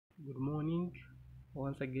Good morning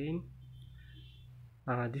once again.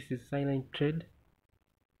 This is Silent Trade.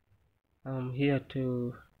 I'm here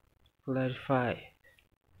to clarify.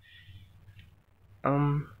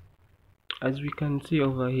 Um, as we can see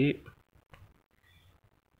over here,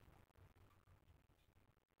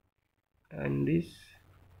 and this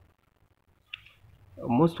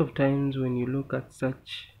most of times when you look at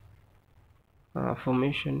such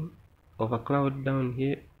formation of a cloud down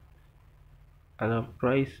here and a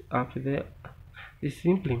price up there, this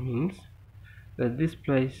simply means that this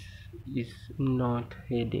price is not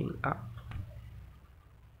heading up,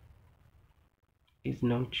 is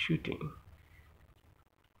not shooting.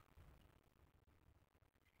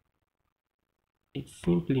 It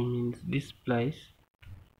simply means this price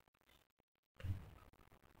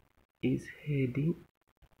is heading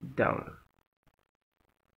down.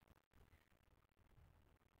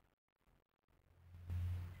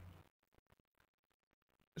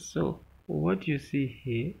 So what you see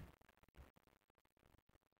here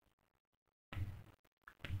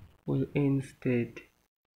will instead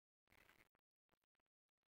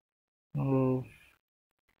move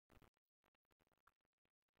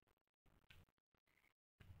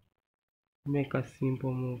make a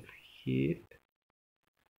simple move here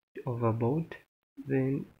of about,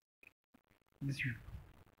 then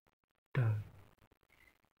down,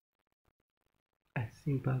 as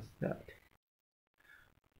simple as that.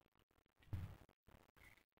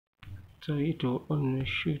 So it will only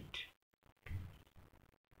shoot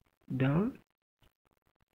down,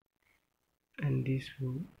 and this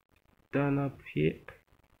will turn up here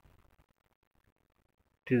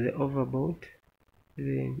to the overbought,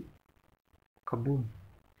 then kaboom,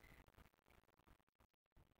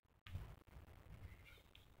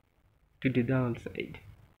 to the downside.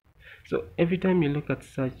 So every time you look at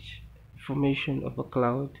such formation of a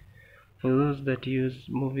cloud, for those that use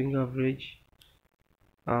moving average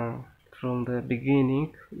from the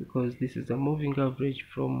beginning, because this is a moving average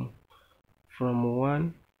from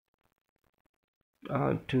 1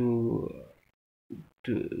 to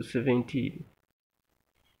 17,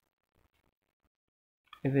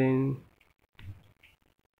 and then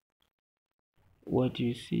what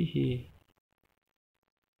you see here,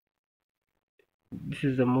 this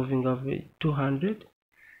is a moving average 200,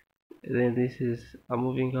 then this is a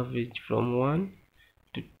moving average from 1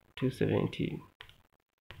 to 17.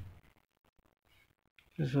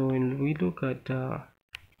 So when we look at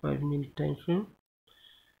 5-minute time frame,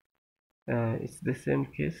 it's the same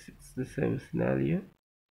case, it's the same scenario.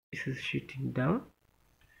 This is shooting down.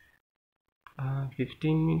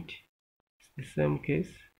 15-minute, it's the same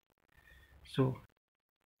case. So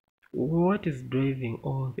what is driving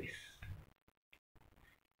all this?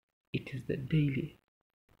 It is the daily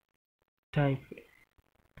time frame.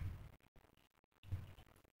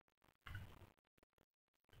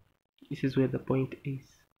 This is where the point is,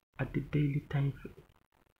 at the daily time frame.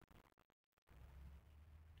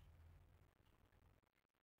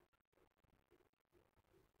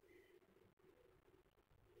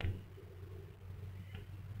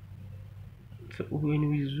 So when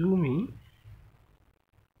we zoom in,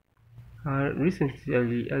 recently I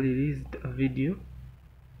released a video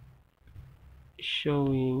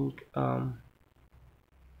showing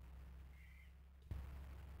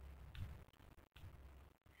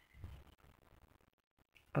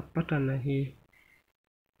a pattern here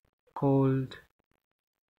called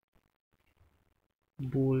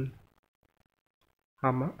bull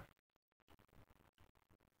hammer.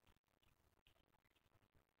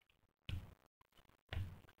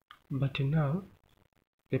 But now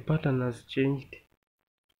the pattern has changed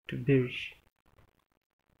to bearish.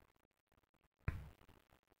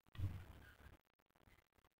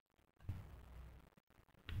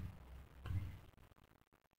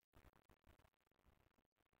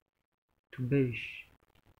 To bearish.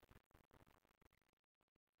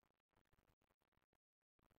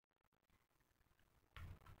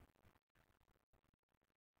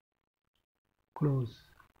 Close.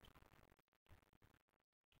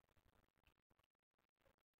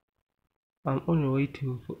 I'm only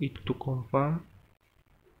waiting for it to confirm.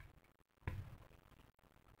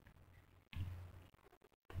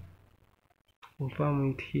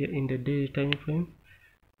 Confirm it here in the daily time frame,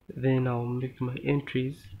 then I'll make my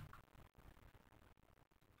entries,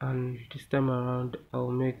 and this time around I'll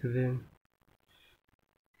make them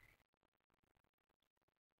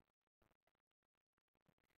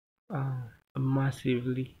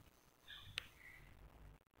massively,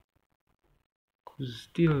 because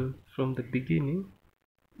still from the beginning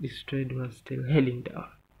this trade was still heading down.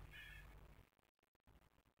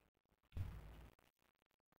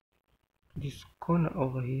 This corner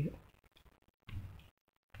over here,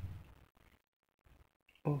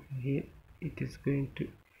 it is going to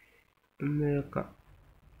make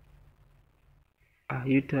a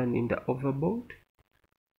U-turn in the overboard,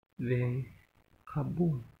 then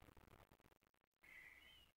kaboom.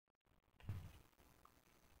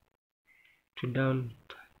 To down.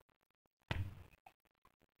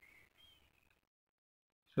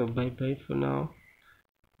 So bye bye for now.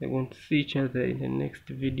 We're going to see each other in the next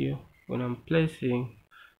video when I'm placing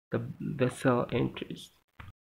the cell entries.